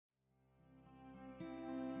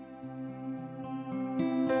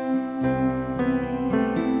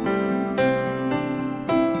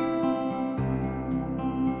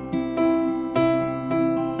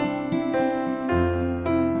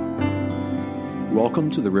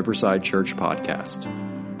Welcome to the Riverside Church podcast.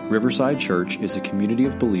 Riverside Church is a community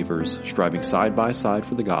of believers striving side by side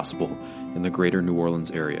for the gospel in the greater New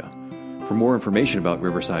Orleans area. For more information about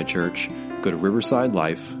Riverside Church, go to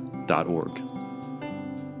riversidelife.org.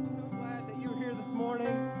 Glad that you're here this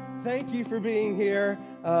morning. Thank you for being here.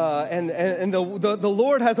 And the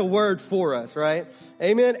Lord has a word for us, right?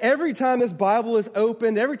 Amen. Every time this Bible is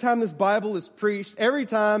opened, every time this Bible is preached, every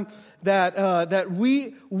time that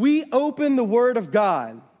we open the Word of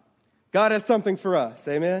God, God has something for us.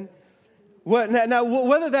 Amen. Now,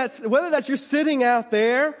 whether that's you're sitting out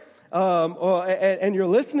there and you're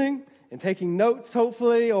listening and taking notes,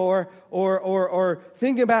 hopefully, or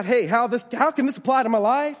thinking about, hey, how can this apply to my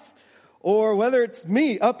life? Or whether it's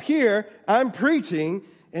me up here, I'm preaching,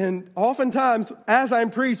 and oftentimes as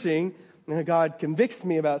I'm preaching, God convicts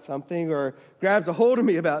me about something or grabs a hold of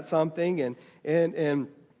me about something and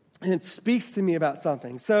speaks to me about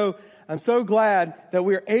something. So I'm so glad that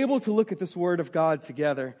we're able to look at this Word of God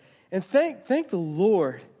together, and thank the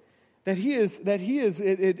Lord that He is.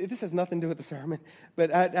 This has nothing to do with the sermon,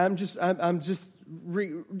 but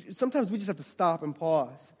sometimes we just have to stop and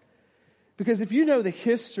pause. Because if you know the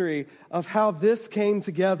history of how this came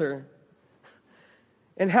together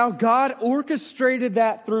and how God orchestrated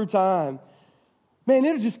that through time, man,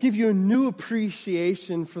 it'll just give you a new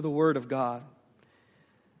appreciation for the Word of God.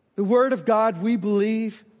 The Word of God, we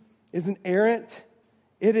believe, is inerrant.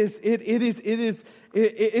 It is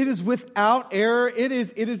without error. It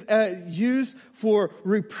is used for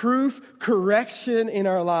reproof, correction in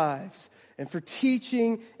our lives, and for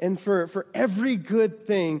teaching, and for every good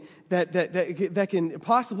thing that can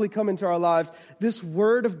possibly come into our lives. This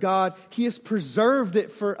Word of God, He has preserved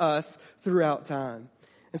it for us throughout time.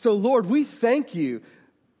 And so, Lord, we thank You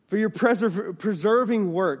for Your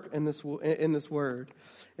preserving work in this Word.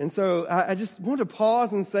 And so I just want to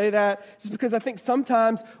pause and say that, just because I think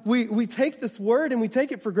sometimes we take this Word and we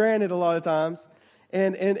take it for granted a lot of times.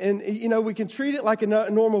 And you know, we can treat it like a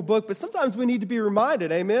normal book, but sometimes we need to be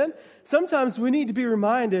reminded, amen? Sometimes we need to be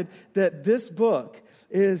reminded that this book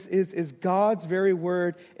is God's very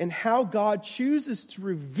Word, and how God chooses to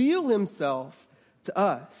reveal Himself to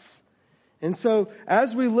us. And so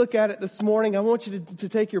as we look at it this morning, I want you to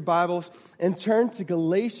take your Bibles and turn to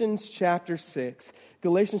Galatians chapter 6.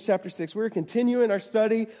 Galatians chapter 6. We're continuing our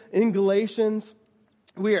study in Galatians.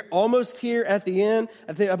 We are almost here at the end.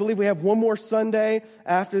 I believe we have one more Sunday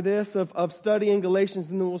after this of studying Galatians,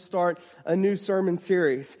 and then we'll start a new sermon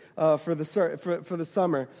series for the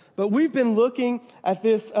summer. But we've been looking at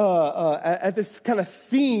this kind of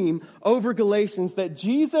theme over Galatians, that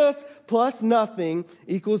Jesus plus nothing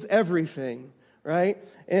equals everything. Right?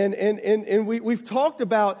 And we've talked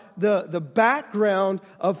about the background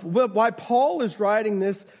of why Paul is writing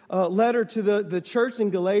this letter to the church in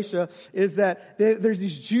Galatia, is that there's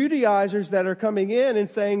these Judaizers that are coming in and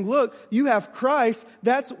saying, look, you have Christ,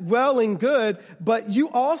 that's well and good, but you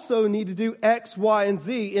also need to do X, Y, and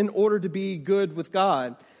Z in order to be good with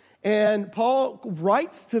God. And Paul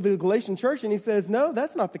writes to the Galatian church and he says, no,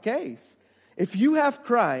 that's not the case. If you have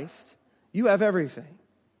Christ, you have everything.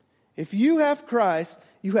 If you have Christ,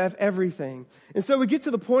 you have everything. And so we get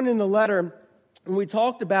to the point in the letter, and we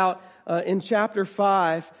talked about in chapter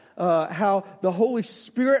 5 how the Holy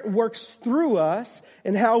Spirit works through us,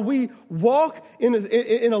 and how we walk in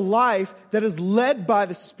a life that is led by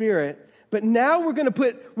the Spirit. But now we're going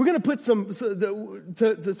to put some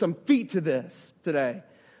feet to this today.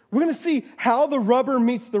 We're going to see how the rubber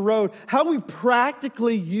meets the road, how we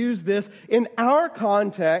practically use this in our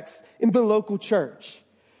context in the local church.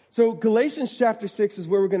 So Galatians chapter 6 is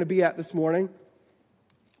where we're going to be at this morning.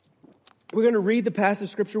 We're going to read the passage of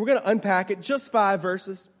Scripture. We're going to unpack it, just 5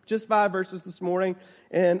 verses this morning.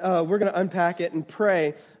 And we're going to unpack it and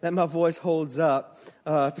pray that my voice holds up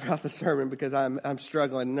throughout the sermon, because I'm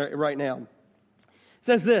struggling right now. It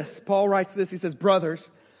says this, Paul writes this, he says, brothers,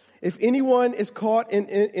 if anyone is caught in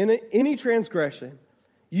any transgression,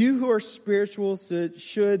 you who are spiritual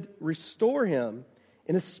should restore him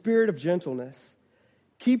in a spirit of gentleness.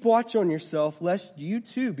 Keep watch on yourself, lest you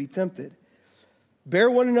too be tempted. Bear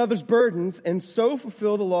one another's burdens, and so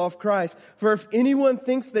fulfill the law of Christ. For if anyone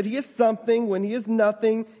thinks that he is something when he is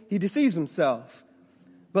nothing, he deceives himself.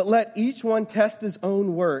 But let each one test his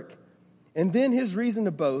own work, and then his reason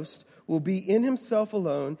to boast will be in himself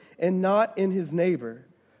alone and not in his neighbor.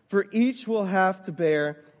 For each will have to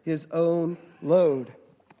bear his own load.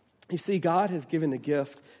 You see, God has given a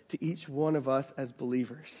gift to each one of us as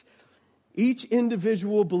believers. Each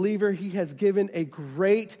individual believer, He has given a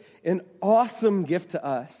great and awesome gift to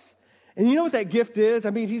us. And you know what that gift is? I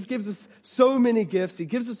mean, he gives us so many gifts. He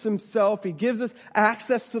gives us himself. He gives us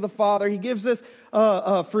access to the Father. He gives us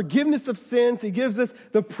forgiveness of sins. He gives us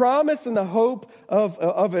the promise and the hope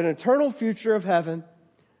of an eternal future of heaven.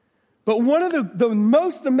 But one of the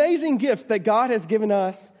most amazing gifts that God has given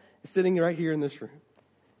us is sitting right here in this room.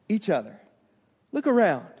 Each other. Look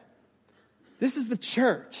around. This is the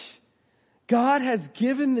church. God has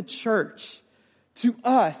given the church to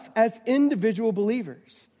us as individual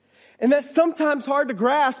believers. And that's sometimes hard to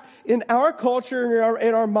grasp in our culture and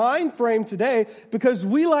in our mind frame today, because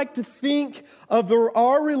we like to think of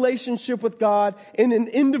our relationship with God in an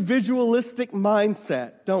individualistic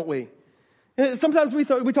mindset, don't we? Sometimes we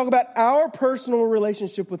talk about our personal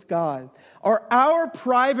relationship with God, or our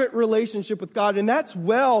private relationship with God, and that's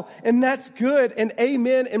well, and that's good, and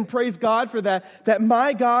amen, and praise God for that, that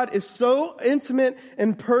my God is so intimate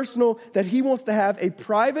and personal that He wants to have a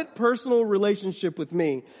private, personal relationship with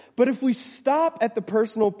me. But if we stop at the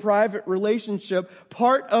personal, private relationship,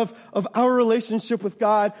 part of our relationship with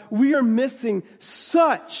God, we are missing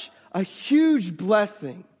such a huge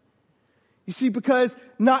blessing. You see, because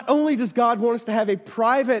not only does God want us to have a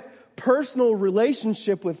private, personal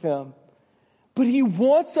relationship with Him, but He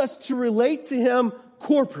wants us to relate to Him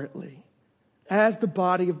corporately as the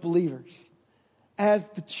body of believers, as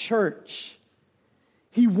the church.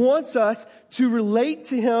 He wants us to relate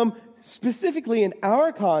to Him specifically in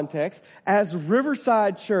our context as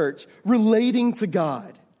Riverside Church, relating to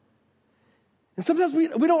God. And sometimes we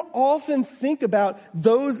don't often think about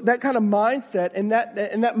that kind of mindset and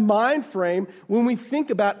that mind frame when we think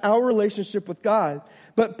about our relationship with God.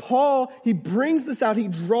 But Paul, he brings this out. He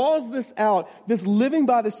draws this out, this living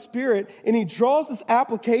by the Spirit, and he draws this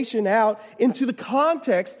application out into the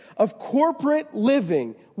context of corporate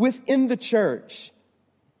living within the church.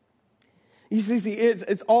 You see,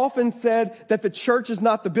 it's often said that the church is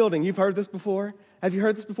not the building. You've heard this before? Have you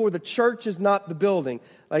heard this before? The church is not the building.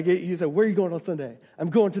 Like you say, where are you going on Sunday?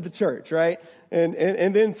 I'm going to the church, right?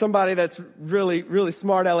 And then somebody that's really, really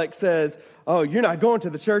smart aleck says, oh, you're not going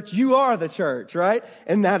to the church. You are the church, right?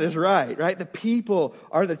 And that is right? The people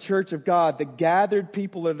are the church of God. The gathered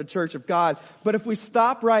people are the church of God. But if we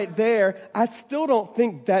stop right there, I still don't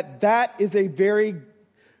think that is a very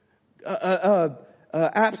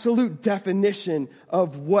absolute definition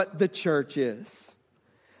of what the church is.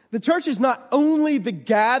 The church is not only the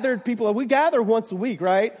gathered people. We gather once a week,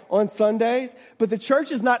 right? On Sundays. But the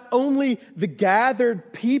church is not only the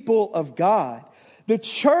gathered people of God. The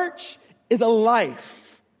church is a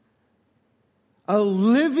life. A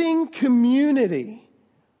living community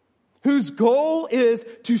whose goal is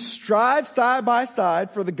to strive side by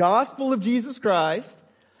side for the gospel of Jesus Christ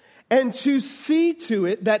and to see to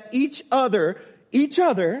it that each other,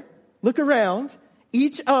 look around,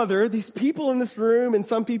 each other, these people in this room and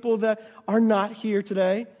some people that are not here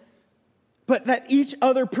today, but that each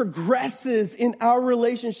other progresses in our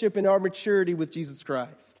relationship and our maturity with Jesus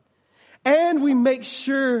Christ. And we make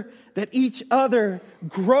sure that each other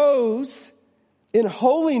grows in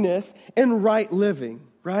holiness and right living,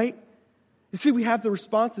 right? You see, we have the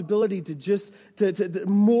responsibility to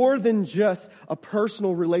more than just a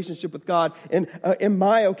personal relationship with God. And am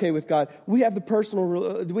I okay with God? We have the personal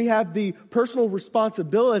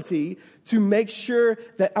responsibility to make sure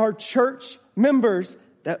that our church members,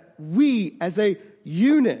 that we as a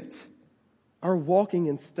unit are walking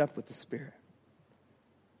in step with the Spirit.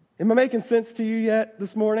 Am I making sense to you yet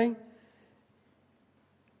this morning?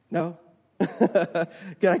 No? Can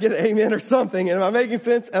I get an amen or something? Am I making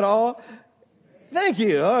sense at all? Thank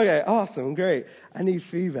you. Okay, awesome, great. I need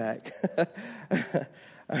feedback.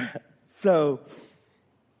 So,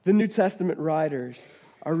 the New Testament writers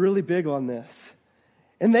are really big on this.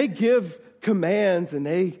 And they give commands and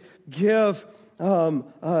they give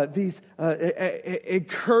these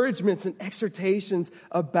encouragements and exhortations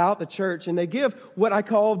about the church. And they give what I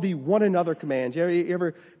call the one another commands.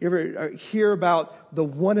 You ever hear about the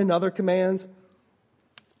one another commands?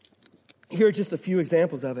 Here are just a few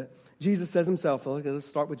examples of it. Jesus says himself, let's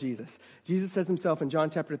start with Jesus. Jesus says himself in John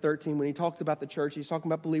chapter 13, when he talks about the church, he's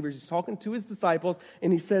talking about believers, he's talking to his disciples,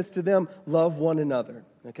 and he says to them, love one another.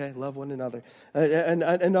 Okay, love one another.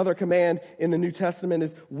 Another command in the New Testament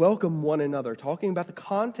is welcome one another, talking about the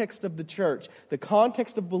context of the church, the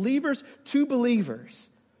context of believers to believers.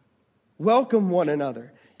 Welcome one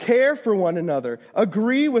another. Care for one another.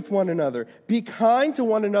 Agree with one another. Be kind to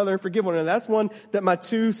one another and forgive one another. That's one that my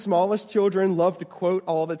two smallest children love to quote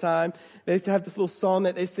all the time. They used to have this little song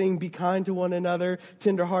that they sing, be kind to one another,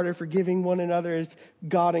 tenderhearted, forgiving one another as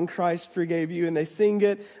God in Christ forgave you. And they sing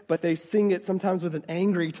it, but they sing it sometimes with an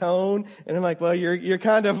angry tone. And I'm like, well, you're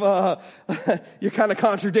kind of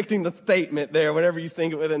contradicting the statement there whenever you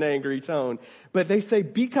sing it with an angry tone. But they say,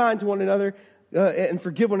 be kind to one another and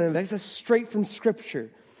forgive one another. That's straight from Scripture.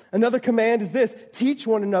 Another command is this: teach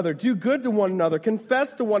one another, do good to one another,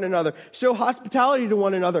 confess to one another, show hospitality to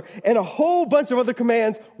one another, and a whole bunch of other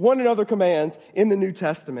commands, one another commands in the New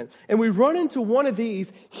Testament. And we run into one of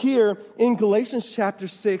these here in Galatians chapter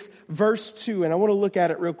 6, verse 2, and I want to look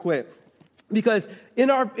at it real quick. Because in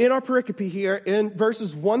our pericope here, in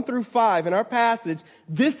verses 1 through 5, in our passage,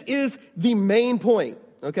 this is the main point.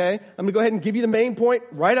 Okay? I'm going to go ahead and give you the main point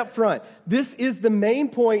right up front. This is the main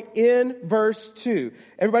point in verse 2.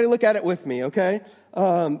 Everybody look at it with me, okay?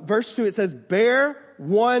 Verse 2, it says, bear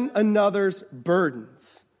one another's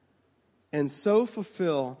burdens and so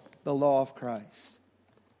fulfill the law of Christ.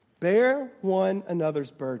 Bear one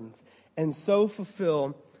another's burdens and so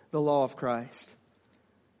fulfill the law of Christ.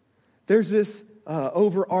 There's this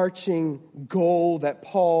overarching goal that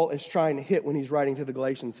Paul is trying to hit when he's writing to the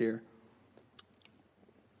Galatians here.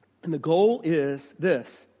 And the goal is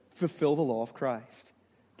this: fulfill the law of Christ.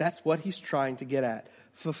 That's what he's trying to get at.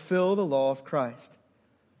 Fulfill the law of Christ.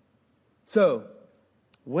 So,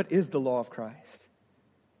 what is the law of Christ?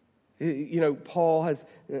 You know, Paul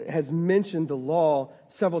has mentioned the law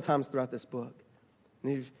several times throughout this book.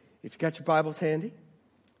 And if you've got your Bibles handy,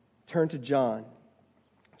 turn to John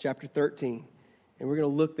chapter 13. And we're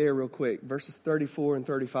going to look there real quick. Verses 34 and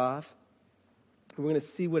 35. And we're going to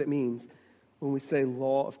see what it means when we say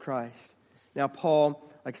law of Christ. Now, Paul,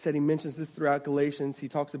 like I said, he mentions this throughout Galatians. He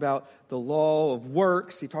talks about the law of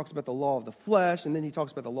works. He talks about the law of the flesh. And then he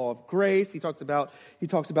talks about the law of grace. He talks about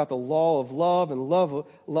the law of love and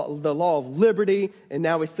the law of liberty. And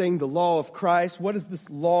now he's saying the law of Christ. What does this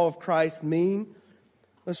law of Christ mean?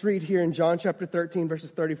 Let's read here in John chapter 13,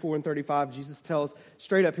 verses 34 and 35. Jesus tells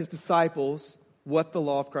straight up his disciples what the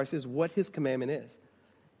law of Christ is, what his commandment is.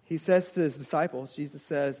 He says to his disciples, Jesus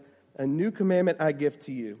says, a new commandment I give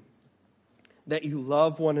to you, that you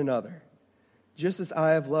love one another. Just as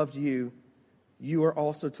I have loved you, you are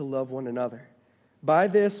also to love one another. By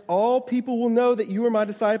this, all people will know that you are my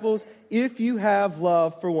disciples if you have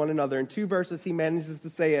love for one another. In 2 verses, he manages to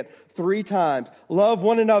say it 3 times. Love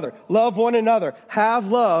one another. Love one another. Have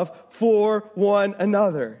love for one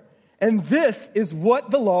another. And this is what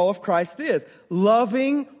the law of Christ is.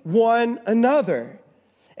 Loving one another.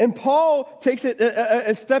 And Paul takes it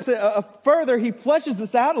a step further. He fleshes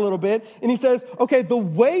this out a little bit. And he says, okay, the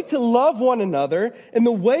way to love one another and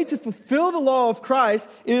the way to fulfill the law of Christ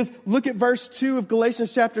is, look at verse 2 of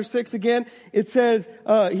Galatians chapter 6 again. It says,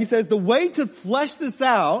 he says, the way to flesh this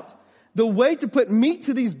out, the way to put meat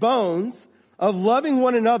to these bones of loving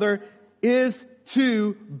one another is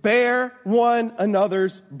to bear one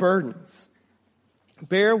another's burdens.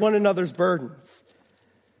 Bear one another's burdens.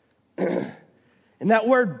 And that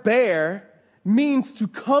word bear means to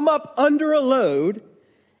come up under a load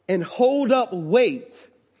and hold up weight.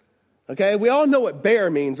 Okay, we all know what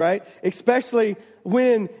bear means, right? Especially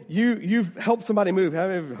when you've helped somebody move.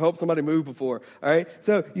 Have you ever helped somebody move before? All right,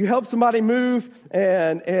 so you help somebody move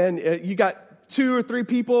and you got 2 or 3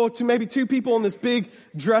 people, maybe 2 people on this big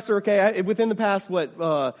dresser. Okay, within the past,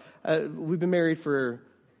 we've been married for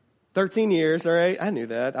 13 years. All right, I knew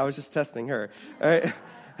that. I was just testing her. All right.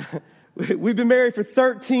 We've been married for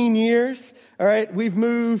 13 years, all right? We've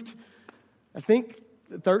moved, I think,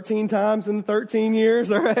 13 times in the 13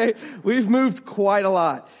 years, all right? We've moved quite a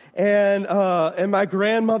lot. And my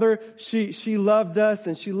grandmother, she loved us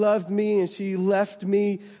and she loved me and she left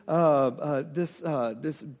me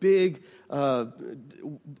this big,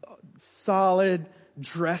 solid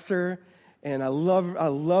dresser. And I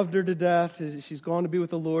loved her to death. She's gone to be with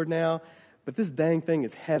the Lord now. But this dang thing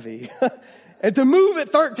is heavy. And to move it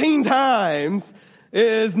 13 times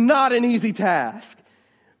is not an easy task.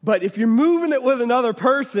 But if you're moving it with another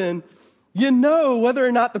person, you know whether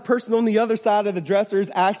or not the person on the other side of the dresser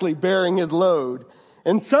is actually bearing his load.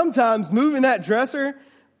 And sometimes moving that dresser,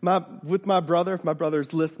 with my brother, if my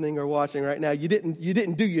brother's listening or watching right now, you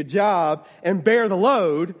didn't do your job and bear the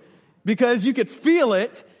load because you could feel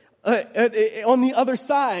it on the other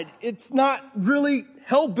side. It's not really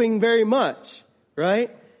helping very much,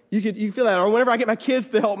 right? You feel that. Or whenever I get my kids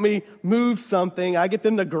to help me move something, I get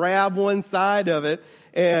them to grab one side of it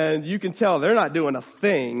and you can tell they're not doing a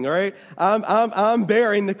thing, right? I'm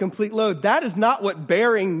bearing the complete load. That is not what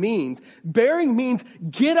bearing means. Bearing means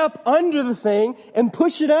get up under the thing and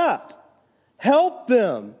push it up. Help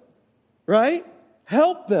them, right?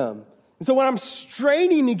 Help them. And so when I'm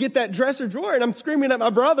straining to get that dresser drawer and I'm screaming at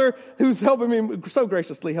my brother who's helping me, so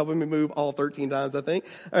graciously helping me move all 13 times, I think.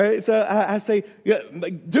 All right. So I say,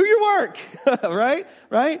 do your work, right?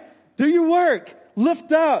 Right? Do your work.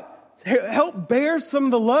 Lift up. Help bear some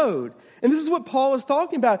of the load. And this is what Paul is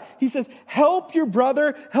talking about. He says, help your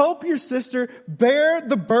brother, help your sister bear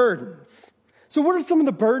the burdens. So what are some of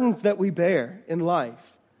the burdens that we bear in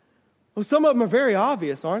life? Well, some of them are very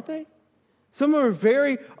obvious, aren't they? Some of them are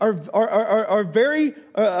very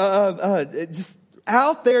just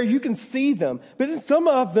out there. You can see them. But then some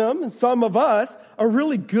of them, and some of us, are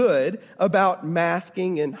really good about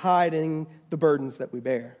masking and hiding the burdens that we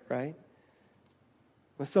bear, right?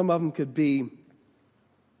 Well, some of them could be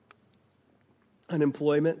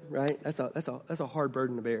unemployment, right? That's a hard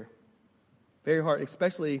burden to bear. Very hard,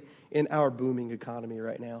 especially in our booming economy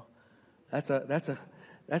right now. That's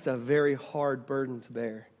a very hard burden to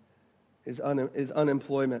bear. Is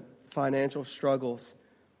unemployment, financial struggles,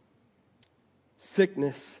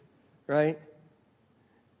 sickness, right?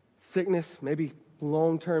 Sickness, maybe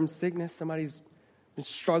long-term sickness. Somebody's been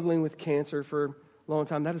struggling with cancer for a long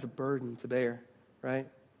time. That is a burden to bear, right?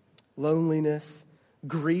 Loneliness,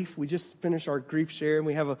 grief. We just finished our grief share, and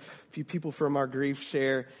we have a few people from our grief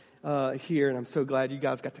share here, and I'm so glad you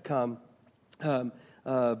guys got to come.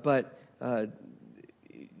 But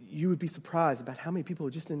you would be surprised about how many people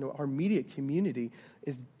just in our immediate community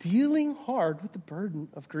is dealing hard with the burden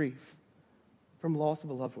of grief from loss of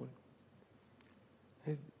a loved one.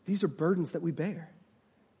 These are burdens that we bear.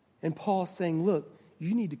 And Paul's saying, look,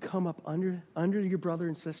 you need to come up under your brother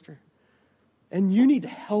and sister, and you need to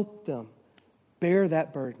help them bear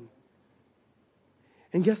that burden.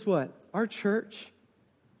 And guess what? Our church,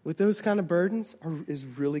 with those kind of burdens, is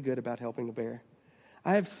really good about helping to bear.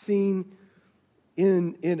 I have seen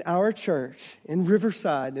in our church, in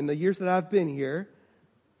Riverside, in the years that I've been here,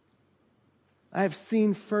 I have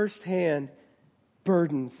seen firsthand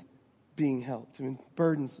burdens being helped. I mean,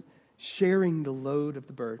 burdens, sharing the load of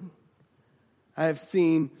the burden. I have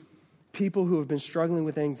seen people who have been struggling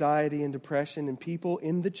with anxiety and depression, and people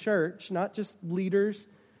in the church, not just leaders,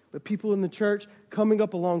 but people in the church coming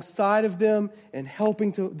up alongside of them and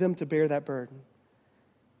helping them to bear that burden.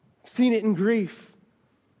 I've seen it in grief.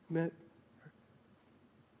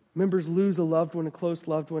 Members lose a loved one, a close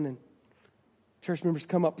loved one, and church members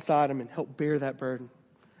come up beside them and help bear that burden.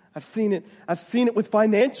 I've seen it with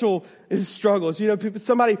financial struggles. You know,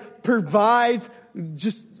 somebody provides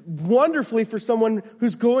just wonderfully for someone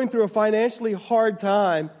who's going through a financially hard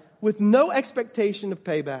time with no expectation of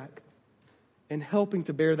payback, and helping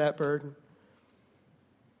to bear that burden.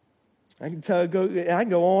 I can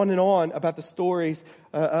go on and on about the stories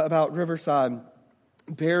about Riverside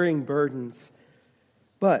bearing burdens.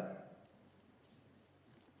 But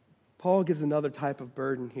Paul gives another type of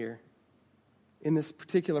burden here in this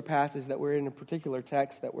particular passage that we're in, a particular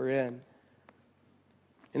text that we're in.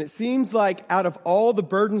 And it seems like out of all the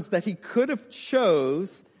burdens that he could have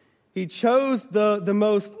he chose the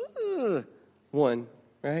most one,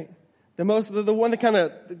 right? The one that kind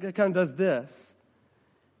of does this.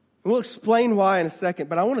 And we'll explain why in a second,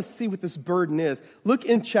 but I want to see what this burden is. Look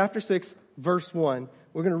in chapter 6, verse 1.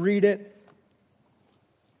 We're going to read it.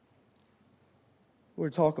 We're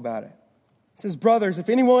going to talk about it. It says, brothers, if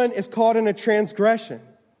anyone is caught in a transgression,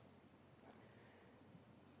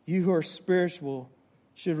 you who are spiritual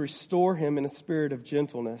should restore him in a spirit of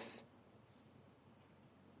gentleness.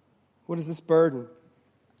 What is this burden?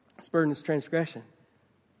 This burden is transgression.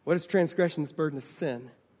 What is transgression? This burden is sin,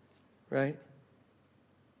 right?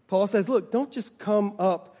 Paul says, look, don't just come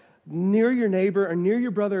up near your neighbor or near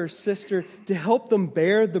your brother or sister to help them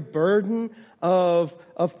bear the burden of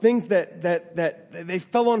things that they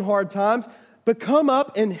fell on hard times, but come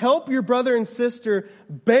up and help your brother and sister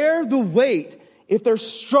bear the weight if they're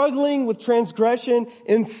struggling with transgression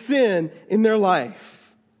and sin in their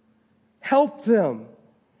life. Help them.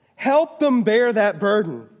 Help them bear that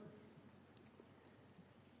burden.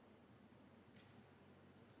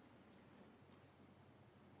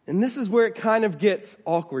 And this is where it kind of gets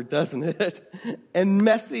awkward, doesn't it? And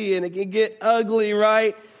messy, and it can get ugly,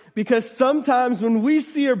 right? Because sometimes when we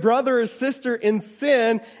see a brother or sister in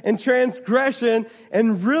sin and transgression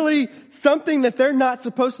and really something that they're not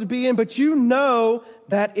supposed to be in, but you know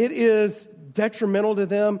that it is detrimental to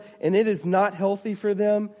them and it is not healthy for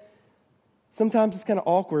them, sometimes it's kind of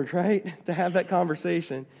awkward, right? To have that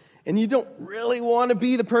conversation. And you don't really want to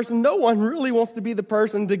be the person, no one really wants to be the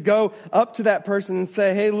person to go up to that person and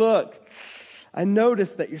say, hey, look, I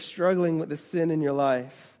noticed that you're struggling with this sin in your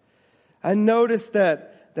life. I noticed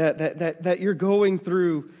that you're going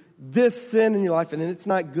through this sin in your life and it's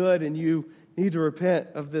not good and you need to repent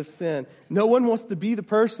of this sin. No one wants to be the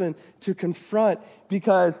person to confront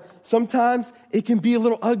because sometimes it can be a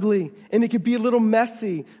little ugly and it can be a little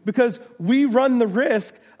messy because we run the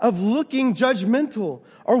risk of looking judgmental,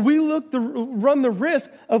 or we run the risk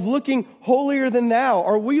of looking holier than thou,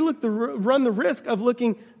 or we run the risk of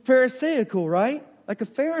looking pharisaical, right? Like a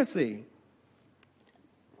Pharisee.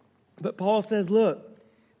 But Paul says, look,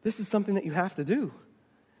 this is something that you have to do.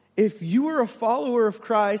 If you are a follower of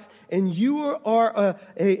Christ and you are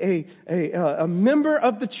a member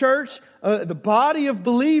of the church, the body of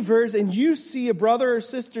believers, and you see a brother or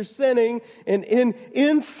sister sinning and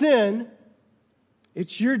in sin,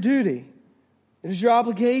 it's your duty. It is your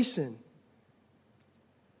obligation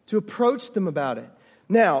to approach them about it.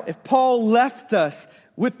 Now, if Paul left us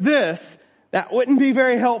with this, that wouldn't be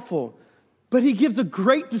very helpful. But he gives a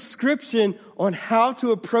great description on how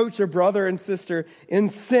to approach a brother and sister in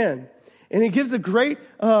sin. And he gives a great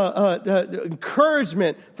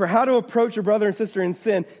encouragement for how to approach a brother and sister in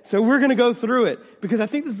sin. So we're going to go through it because I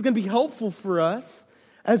think this is going to be helpful for us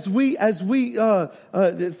as we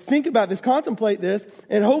think about this, contemplate this,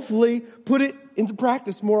 and hopefully put it into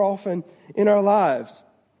practice more often in our lives.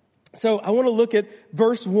 So I want to look at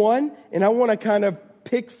verse 1, and I want to kind of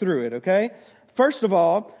pick through it, okay? First of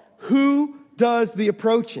all, who does the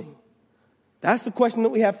approaching? That's the question that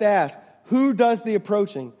we have to ask. Who does the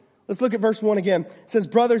approaching? Let's look at verse 1 again. It says,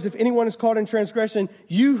 brothers, if anyone is caught in transgression,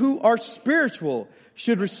 you who are spiritual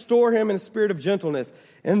should restore him in a spirit of gentleness.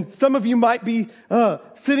 And some of you might be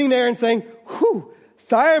sitting there and saying, whew,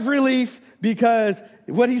 sigh of relief, because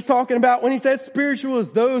what he's talking about when he says spiritual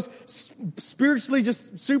is those spiritually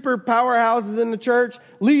just super powerhouses in the church,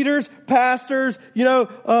 leaders, pastors,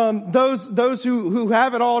 those who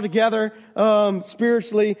have it all together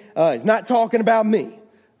spiritually. He's not talking about me.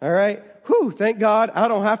 All right. Whew, thank God I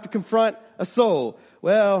don't have to confront a soul.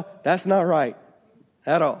 Well, that's not right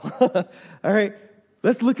at all. All right.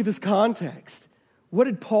 Let's look at this context. What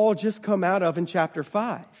did Paul just come out of in chapter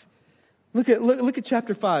 5? Look at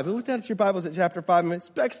chapter 5. Look at your Bibles at chapter 5, and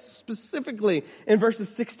specifically in verses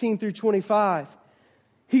 16 through 25.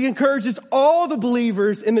 He encourages all the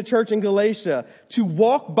believers in the church in Galatia to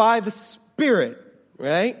walk by the Spirit,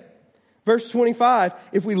 right? Verse 25,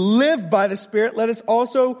 if we live by the Spirit, let us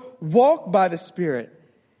also walk by the Spirit.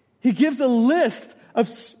 He gives a list of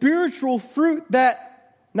spiritual fruit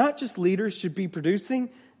that not just leaders should be producing,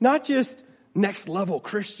 not just next level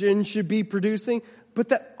Christians should be producing, but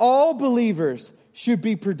that all believers should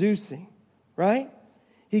be producing, right?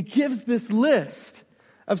 He gives this list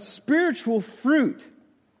of spiritual fruit.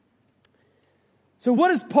 So what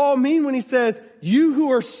does Paul mean when he says, you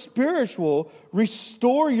who are spiritual,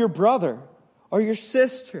 restore your brother or your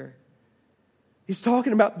sister? He's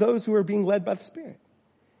talking about those who are being led by the Spirit.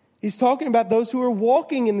 He's talking about those who are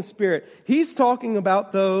walking in the Spirit. He's talking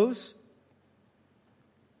about those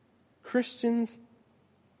Christians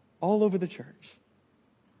all over the church.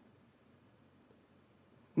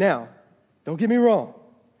 Now, don't get me wrong.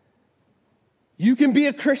 You can be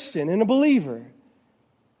a Christian and a believer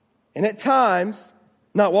and at times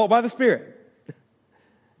not walk by the Spirit.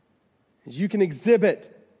 You can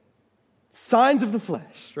exhibit signs of the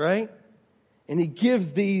flesh, right? And he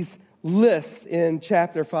gives these lists in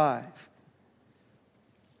chapter 5.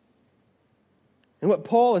 And what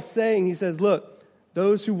Paul is saying, he says, look,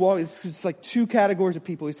 those who walk, it's like two categories of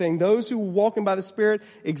people. He's saying those who are walking by the Spirit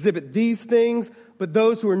exhibit these things, but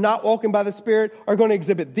those who are not walking by the Spirit are going to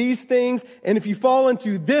exhibit these things. And if you fall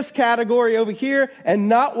into this category over here and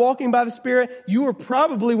not walking by the Spirit, you are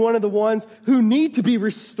probably one of the ones who need to be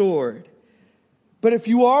restored. But if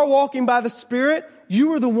you are walking by the Spirit,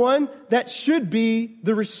 you are the one that should be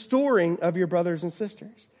the restoring of your brothers and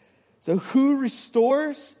sisters. So who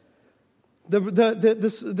restores the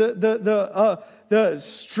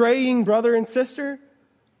straying brother and sister?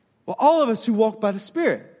 Well, all of us who walk by the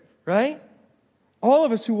Spirit, right? All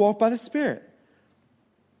of us who walk by the Spirit.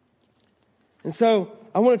 And so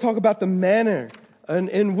I want to talk about the manner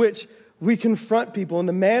in which we confront people and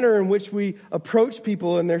the manner in which we approach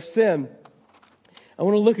people in their sin. I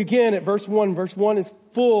want to look again at verse 1. Verse 1 is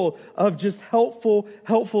full of just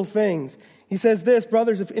helpful things. He says this,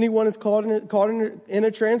 brothers, if anyone is caught in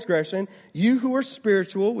a transgression, you who are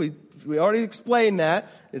spiritual, we already explained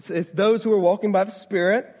that. It's those who are walking by the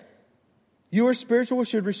Spirit. You are spiritual,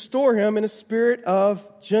 should restore him in a spirit of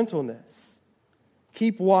gentleness.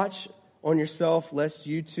 Keep watch on yourself, lest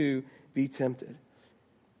you too be tempted.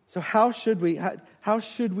 So how should we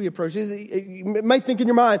approach this? You might think in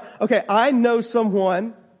your mind, okay, I know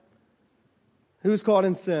someone who is caught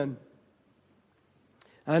in sin.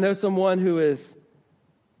 I know someone who is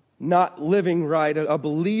not living right, a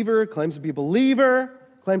believer, claims to be a believer,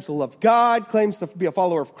 claims to love God, claims to be a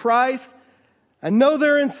follower of Christ. I know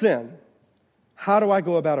they're in sin. How do I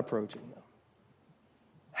go about approaching them?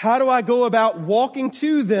 How do I go about walking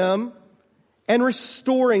to them and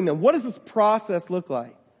restoring them? What does this process look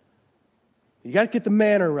like? You got to get the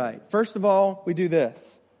manner right. First of all, we do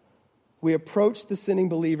this. We approach the sinning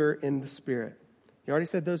believer in the Spirit. He already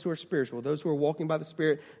said those who are spiritual, those who are walking by the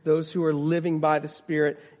Spirit, those who are living by the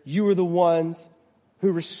Spirit. You are the ones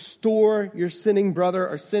who restore your sinning brother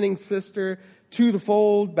or sinning sister to the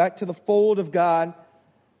fold, back to the fold of God.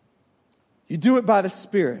 You do it by the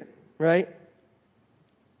Spirit, right?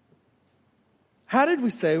 How did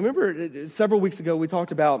we say? Remember several weeks ago we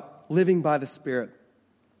talked about living by the Spirit.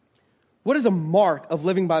 What is a mark of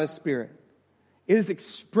living by the Spirit? It is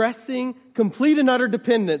expressing complete and utter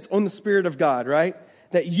dependence on the Spirit of God, right?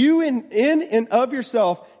 That you in and of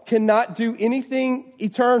yourself cannot do anything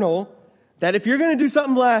eternal. That if you're going to do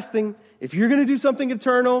something lasting, if you're going to do something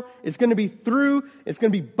eternal, it's going to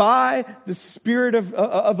be by the Spirit of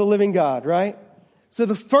the living God, right? So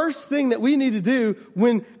the first thing that we need to do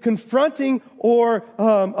when confronting or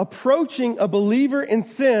approaching a believer in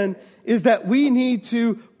sin is that we need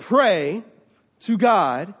to pray to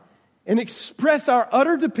God and express our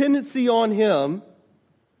utter dependency on Him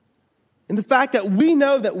and the fact that we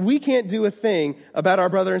know that we can't do a thing about our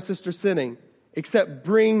brother and sister sinning except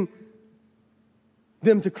bring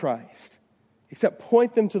them to Christ, except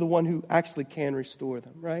point them to the one who actually can restore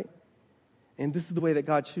them, right? And this is the way that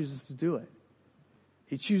God chooses to do it.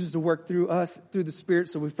 He chooses to work through us, through the Spirit,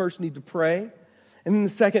 so we first need to pray. And then the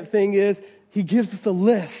second thing is, He gives us a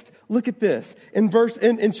list. Look at this. In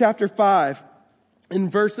chapter 5, in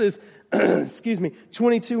verses,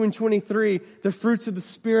 22 and 23, the fruits of the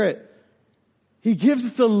Spirit. He gives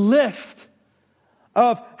us a list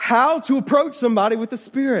of how to approach somebody with the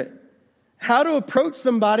Spirit. How to approach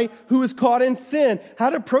somebody who is caught in sin. How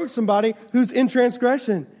to approach somebody who's in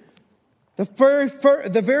transgression. The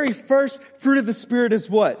very first fruit of the Spirit is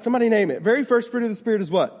what? Somebody name it. Very first fruit of the Spirit is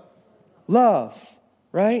what? Love.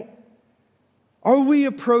 Right? Are we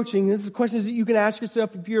approaching, this is questions that you can ask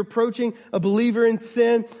yourself if you're approaching a believer in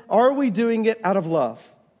sin, are we doing it out of love?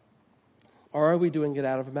 Or are we doing it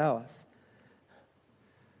out of malice?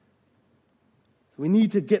 We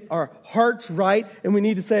need to get our hearts right, and we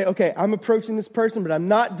need to say, okay, I'm approaching this person, but I'm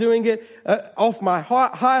not doing it off my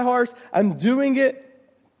high horse. I'm doing it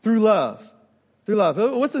through love. Through love.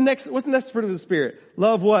 What's the next fruit of the Spirit?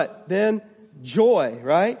 Love what? Then joy,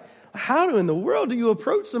 right? How in the world do you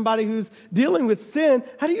approach somebody who's dealing with sin?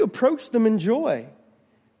 How do you approach them in joy?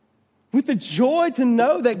 With the joy to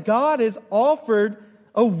know that God has offered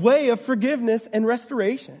a way of forgiveness and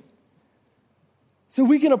restoration. So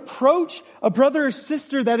we can approach a brother or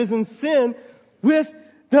sister that is in sin with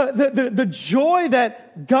the joy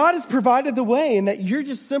that God has provided the way and that you're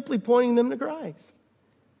just simply pointing them to Christ.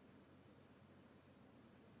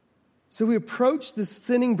 So we approach this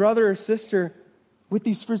sinning brother or sister with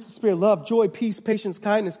these fruits of the Spirit: love, joy, peace, patience,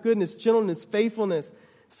 kindness, goodness, gentleness, faithfulness,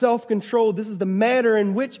 self-control. This is the manner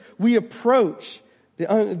in which we approach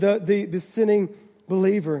the sinning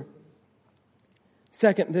believer.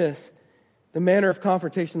 Second, the manner of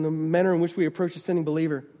confrontation, the manner in which we approach a sinning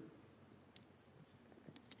believer.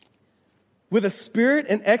 With a spirit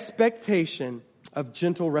and expectation of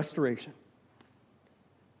gentle restoration.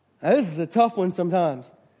 Now, this is a tough one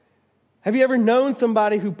sometimes. Have you ever known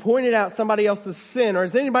somebody who pointed out somebody else's sin? Or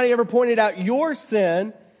has anybody ever pointed out your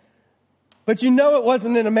sin, but you know it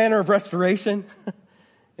wasn't in a manner of restoration?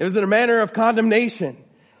 It was in a manner of condemnation,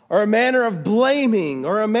 or a manner of blaming,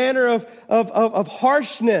 or a manner of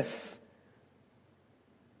harshness.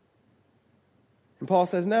 And Paul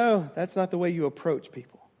says, no, that's not the way you approach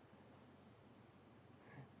people.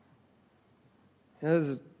 There's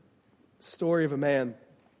a story of a man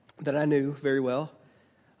that I knew very well,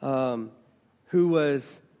 who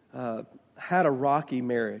had a rocky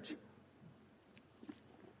marriage,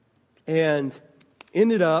 and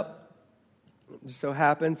ended up, just so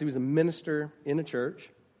happens, he was a minister in a church,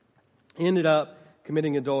 ended up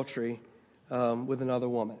committing adultery with another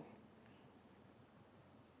woman.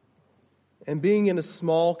 And being in a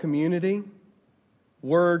small community,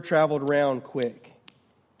 word traveled around quick.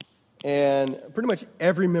 And pretty much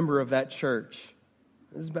every member of that church,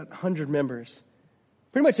 this is about 100 members,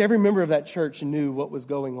 pretty much every member of that church knew what was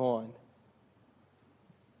going on.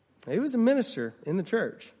 He was a minister in the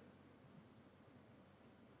church.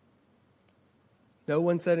 No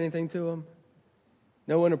one said anything to him.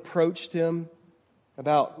 No one approached him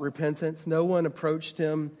about repentance. No one approached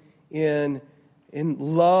him in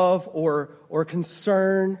love or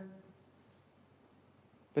concern.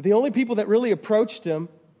 But the only people that really approached him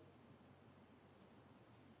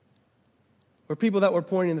were people that were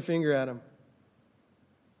pointing the finger at him.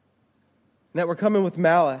 And that were coming with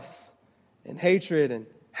malice and hatred and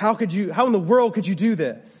how in the world could you do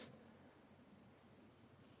this?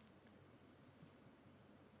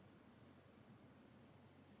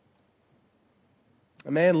 A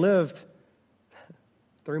man lived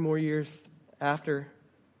 3 more years after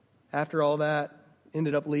all that,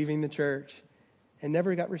 ended up leaving the church and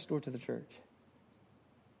never got restored to the church.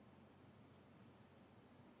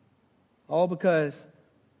 All because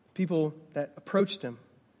people that approached him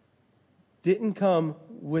didn't come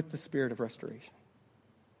with the spirit of restoration.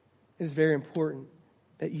 It is very important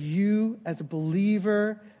that you, as a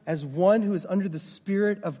believer, as one who is under the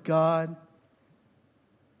Spirit of God,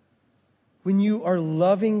 when you are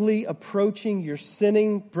lovingly approaching your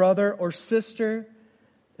sinning brother or sister,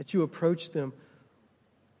 that you approach them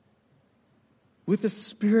with a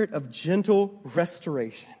spirit of gentle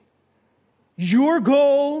restoration. Your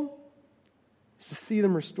goal is to see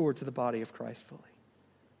them restored to the body of Christ fully.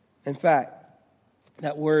 In fact,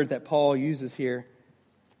 that word that Paul uses here,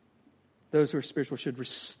 those who are spiritual should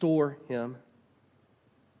restore him.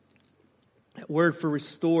 That word for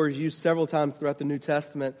restore is used several times throughout the New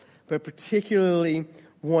Testament, but particularly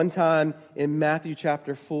one time in Matthew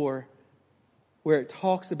chapter 4, where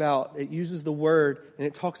it uses the word and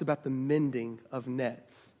it talks about the mending of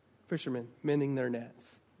nets. Fishermen mending their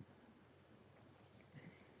nets.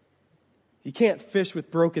 You can't fish with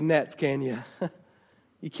broken nets, can you?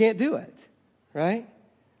 You can't do it, right?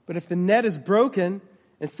 But if the net is broken,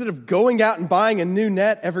 instead of going out and buying a new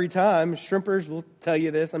net every time, shrimpers will tell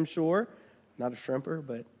you this, I'm sure. Not a shrimper,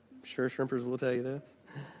 but I'm sure shrimpers will tell you this.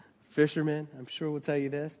 Fishermen, I'm sure will tell you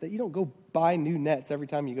this, that you don't go buy new nets every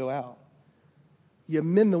time you go out. You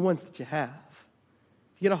mend the ones that you have.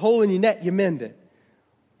 If you get a hole in your net, you mend it.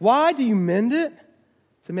 Why do you mend it?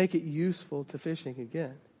 To make it useful to fishing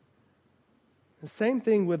again. The same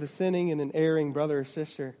thing with a sinning and an erring brother or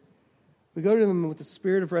sister. We go to them with the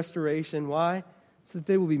spirit of restoration. Why? So that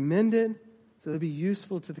they will be mended, so they'll be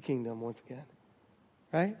useful to the kingdom once again.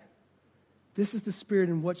 Right? This is the spirit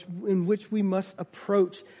in which we must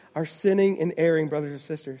approach our sinning and erring brothers and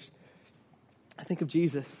sisters. I think of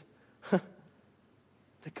Jesus.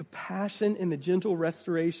 The compassion and the gentle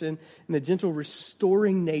restoration and the gentle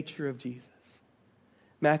restoring nature of Jesus.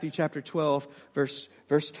 Matthew chapter 12, verse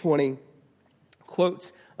 20,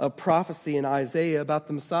 quotes a prophecy in Isaiah about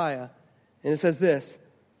the Messiah. And it says this,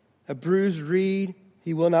 a bruised reed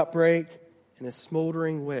he will not break, and a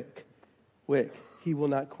smoldering wick he will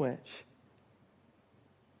not quench.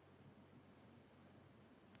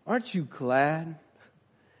 Aren't you glad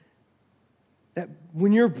that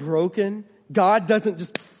when you're broken, God doesn't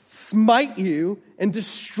just smite you and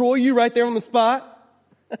destroy you right there on the spot?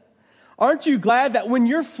 Aren't you glad that when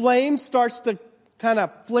your flame starts to kind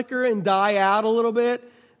of flicker and die out a little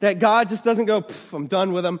bit, that God just doesn't go, I'm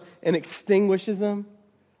done with them, and extinguishes them?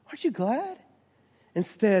 Aren't you glad?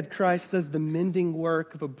 Instead, Christ does the mending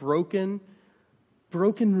work of a broken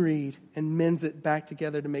reed and mends it back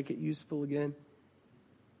together to make it useful again.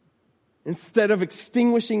 Instead of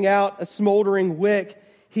extinguishing out a smoldering wick,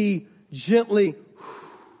 he gently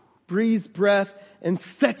breathes breath and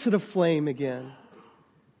sets it aflame again.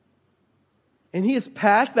 And he has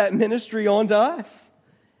passed that ministry on to us.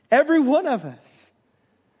 Every one of us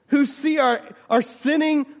who see our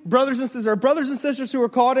sinning brothers and sisters, our brothers and sisters who are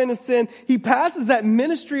caught in a sin, he passes that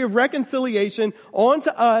ministry of reconciliation on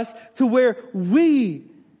to us to where we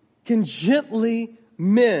can gently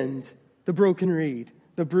mend the broken reed,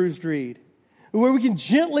 the bruised reed. Where we can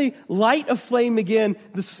gently light aflame again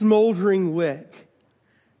the smoldering wick.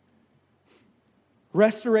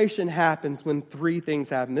 Restoration happens when 3 things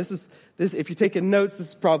happen. This if you're taking notes, this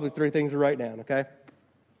is probably 3 things to write down, okay?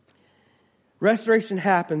 Restoration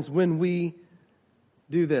happens when we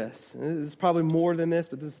do this. There's probably more than this,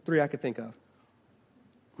 but this is 3 I could think of.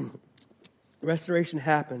 Restoration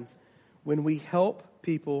happens when we help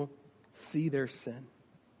people see their sin.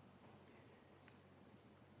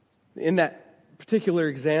 In that particular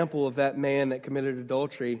example of that man that committed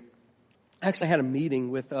adultery, I actually had a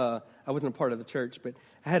meeting with, I wasn't a part of the church, but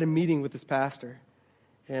I had a meeting with his pastor.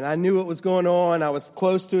 And I knew what was going on. I was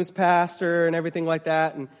close to his pastor and everything like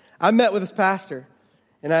that. And I met with his pastor.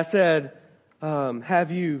 And I said,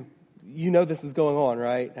 you know this is going on,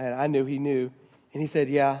 right? And I knew he knew. And he said,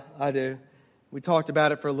 yeah, I do. We talked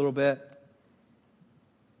about it for a little bit.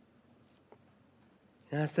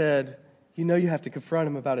 And I said, you know you have to confront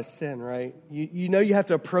him about his sin, right? You know you have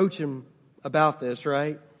to approach him about this,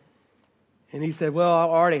 right? And he said, well, I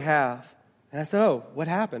already have. And I said, oh, what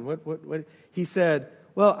happened? What? He said,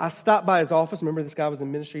 well, I stopped by his office. Remember, this guy was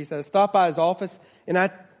in ministry. He said, I stopped by his office, and I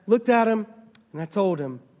looked at him, and I told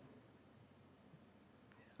him,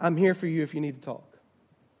 I'm here for you if you need to talk.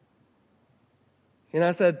 And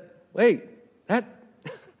I said, wait, that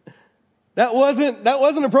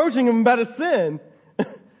wasn't approaching him about his sin.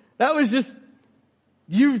 That was just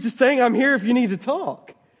you just saying, I'm here if you need to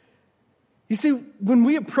talk. You see, when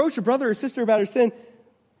we approach a brother or sister about our sin,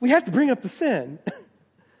 we have to bring up the sin.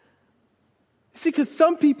 See, because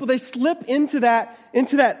some people, they slip into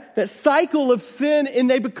that cycle of sin, and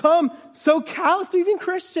they become so callous. Even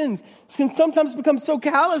Christians can sometimes become so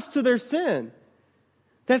callous to their sin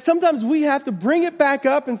that sometimes we have to bring it back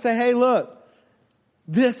up and say, hey, look,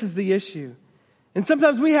 this is the issue. And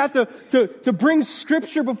sometimes we have to bring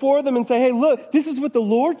scripture before them and say, hey, look, this is what the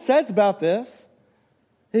Lord says about this.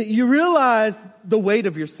 You realize the weight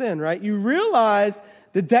of your sin, right? You realize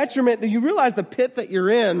the detriment, that you realize the pit that you're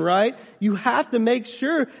in, right? You have to make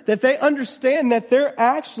sure that they understand that they're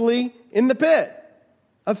actually in the pit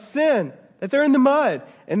of sin, that they're in the mud,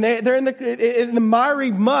 and they're in the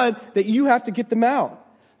miry mud that you have to get them out.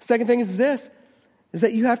 Second thing is this, is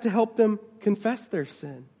that you have to help them confess their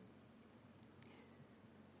sin.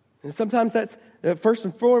 And sometimes that's first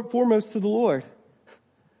and foremost to the Lord.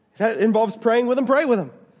 That involves praying with them, pray with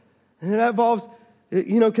them. And that involves,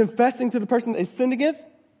 confessing to the person they sinned against.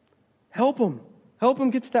 Help them. Help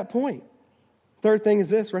them get to that point. Third thing is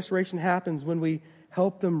this, restoration happens when we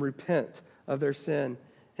help them repent of their sin.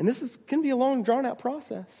 And this can be a long, drawn-out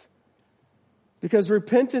process. Because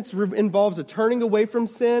repentance involves a turning away from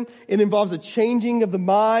sin. It involves a changing of the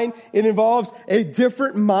mind. It involves a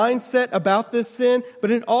different mindset about this sin. But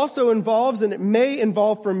it also involves, and it may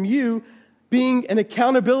involve from you, being an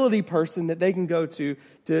accountability person that they can go to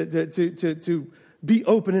be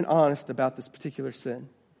open and honest about this particular sin.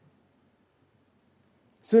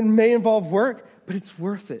 So it may involve work, but it's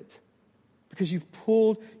worth it. Because you've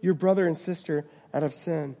pulled your brother and sister out of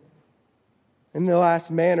sin. And the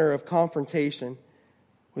last manner of confrontation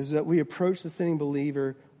was that we approach the sinning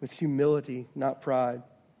believer with humility, not pride.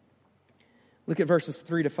 Look at verses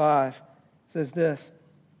 3-5. It says this,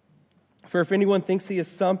 for if anyone thinks he is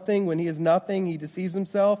something when he is nothing, he deceives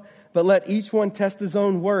himself. But let each one test his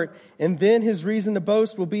own work, and then his reason to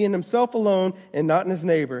boast will be in himself alone and not in his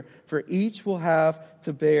neighbor. For each will have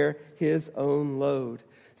to bear his own load.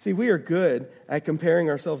 See, we are good at comparing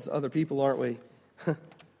ourselves to other people, aren't we?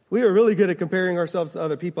 We are really good at comparing ourselves to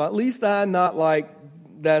other people. At least I'm not like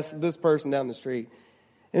this person down the street.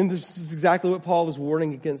 And this is exactly what Paul is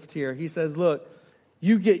warning against here. He says, look,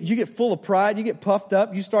 you get full of pride, you get puffed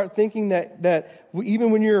up, you start thinking that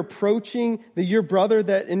even when you're approaching your brother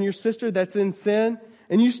and your sister that's in sin,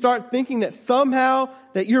 and you start thinking that somehow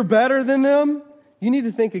that you're better than them, you need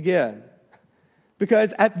to think again.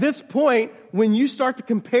 Because at this point, when you start to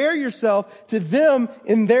compare yourself to them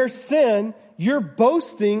in their sin, you're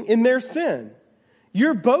boasting in their sin.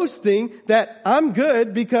 You're boasting that I'm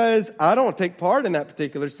good because I don't take part in that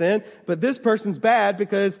particular sin, but this person's bad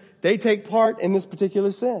because they take part in this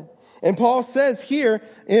particular sin. And Paul says here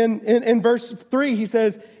in verse 3, he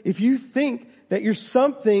says, if you think that you're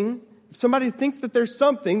something, if somebody thinks that there's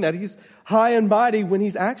something, that he's high and mighty when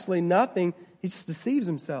he's actually nothing, he just deceives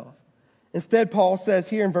himself. Instead, Paul says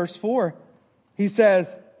here in verse 4, he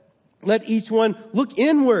says, let each one look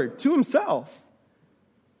inward to himself.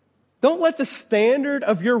 Don't let the standard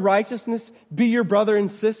of your righteousness be your brother and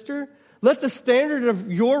sister. Let the standard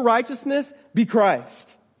of your righteousness be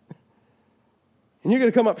Christ. And you're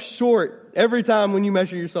going to come up short every time when you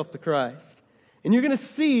measure yourself to Christ. And you're going to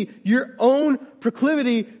see your own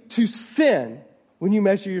proclivity to sin when you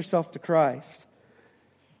measure yourself to Christ.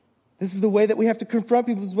 This is the way that we have to confront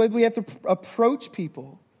people. This is the way that we have to approach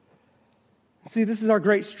people. See, this is our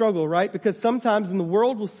great struggle, right? Because sometimes in the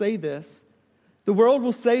world will say this. The world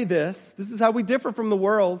will say this. This is how we differ from the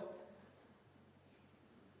world.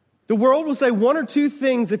 The world will say one or two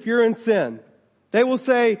things if you're in sin. They will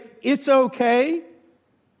say, it's okay.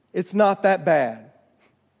 It's not that bad.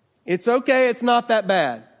 It's okay. It's not that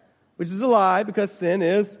bad. Which is a lie because sin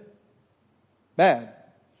is bad.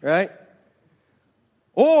 Right?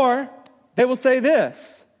 Or they will say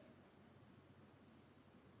this.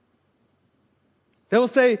 They will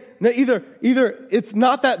say either it's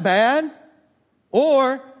not that bad,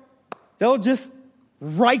 or they'll just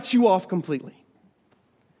write you off completely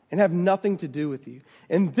and have nothing to do with you.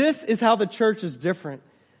 And this is how the church is different.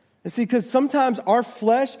 And see, because sometimes our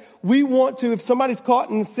flesh, we want to, if somebody's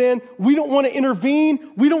caught in sin, we don't want to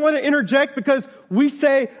intervene. We don't want to interject because we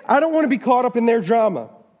say, I don't want to be caught up in their drama.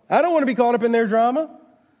 I don't want to be caught up in their drama.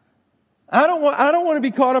 I don't want to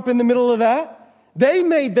be caught up in the middle of that. They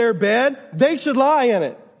made their bed. They should lie in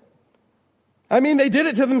it. I mean, they did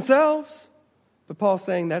it to themselves. But Paul's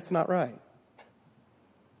saying that's not right.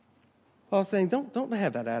 Paul's saying, don't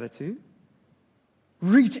have that attitude.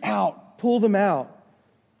 Reach out. Pull them out.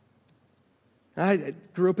 I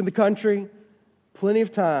grew up in the country. Plenty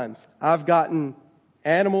of times I've gotten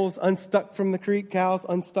animals unstuck from the creek, cows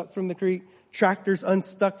unstuck from the creek, tractors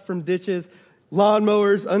unstuck from ditches,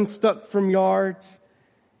 lawnmowers unstuck from yards.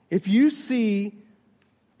 If you see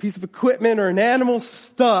a piece of equipment or an animal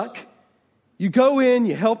stuck, you go in,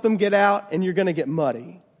 you help them get out, and you're going to get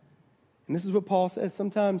muddy. And this is what Paul says.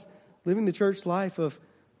 Sometimes living the church life of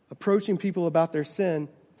approaching people about their sin,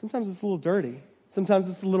 sometimes it's a little dirty. Sometimes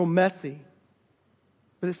it's a little messy.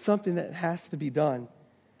 But it's something that has to be done.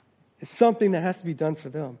 It's something that has to be done for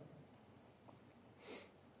them.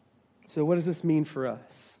 So what does this mean for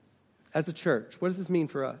us as a church? What does this mean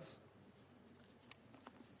for us?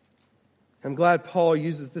 I'm glad Paul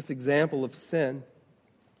uses this example of sin,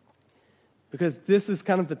 because this is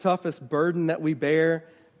kind of the toughest burden that we bear,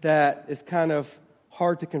 that is kind of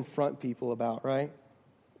hard to confront people about, right?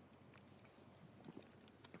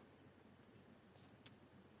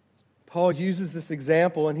 Paul uses this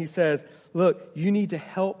example and he says, look, you need to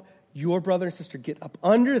help your brother and sister get up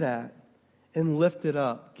under that and lift it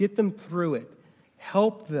up. Get them through it.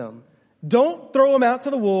 Help them. Don't throw them out to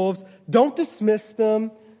the wolves. Don't dismiss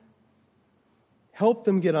them. Help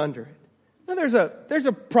them get under it. Now, there's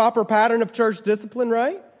a proper pattern of church discipline,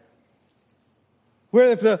 right?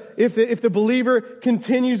 Where if the believer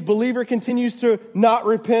continues to not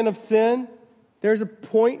repent of sin, there's a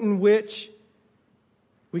point in which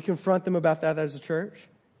we confront them about that as a church.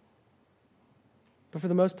 But for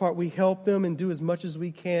the most part, we help them and do as much as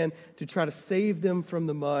we can to try to save them from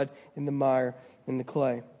the mud and the mire and the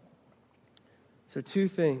clay. So 2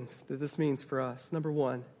 things that this means for us. Number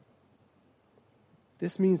 1,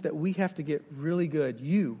 this means that we have to get really good.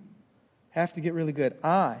 You have to get really good.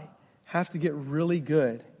 I have to get really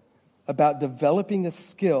good about developing a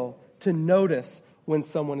skill to notice when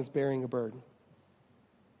someone is bearing a burden.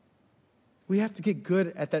 We have to get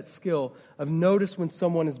good at that skill of notice when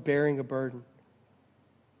someone is bearing a burden.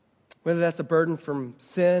 Whether that's a burden from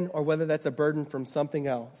sin or whether that's a burden from something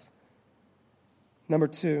else. Number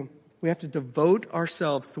 2, we have to devote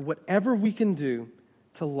ourselves to whatever we can do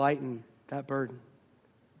to lighten that burden.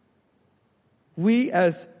 We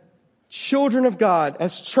as children of God,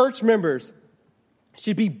 as church members,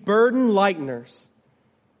 should be burden lighteners.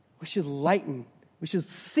 We should lighten. We should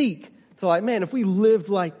seek to lighten. Man, if we lived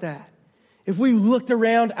like that, if we looked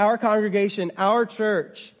around our congregation, our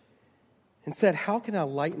church, and said, how can I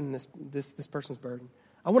lighten this person's burden?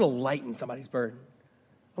 I want to lighten somebody's burden.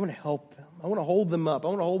 I want to help them. I want to hold them up. I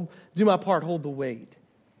want to do my part, hold the weight.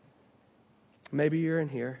 Maybe you're in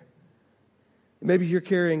here. Maybe you're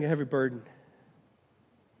carrying a heavy burden.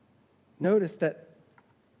 Notice that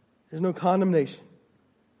there's no condemnation,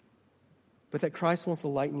 but that Christ wants to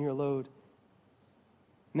lighten your load,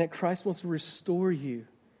 and that Christ wants to restore you.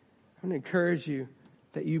 I want to encourage you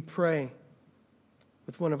that you pray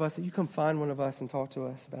with one of us, that you come find one of us and talk to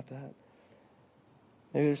us about that.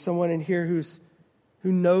 Maybe there's someone in here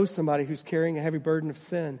who knows somebody who's carrying a heavy burden of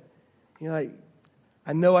sin. You're like,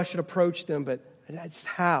 I know I should approach them, but just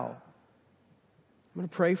how? I'm going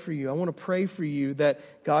to pray for you. I want to pray for you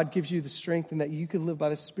that God gives you the strength and that you can live by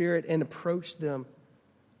the Spirit and approach them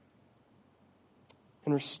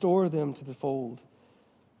and restore them to the fold.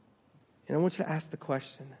 And I want you to ask the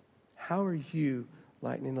question, how are you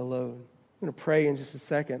lightening the load? I'm going to pray in just a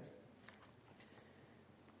second.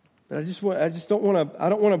 But I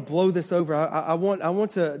don't want to blow this over. I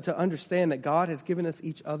want to understand that God has given us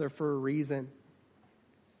each other for a reason.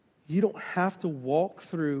 You don't have to walk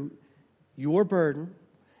through your burden,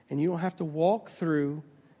 and you don't have to walk through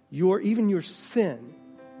even your sin,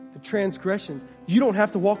 the transgressions. You don't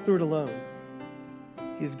have to walk through it alone.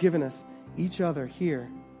 He has given us each other here.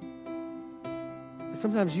 But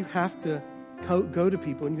sometimes you have to go to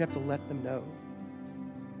people and you have to let them know.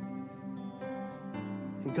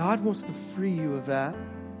 And God wants to free you of that.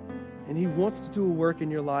 And He wants to do a work in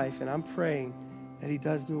your life. And I'm praying that He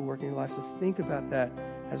does do a work in your life. So think about that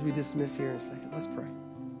as we dismiss here in a second. Let's pray.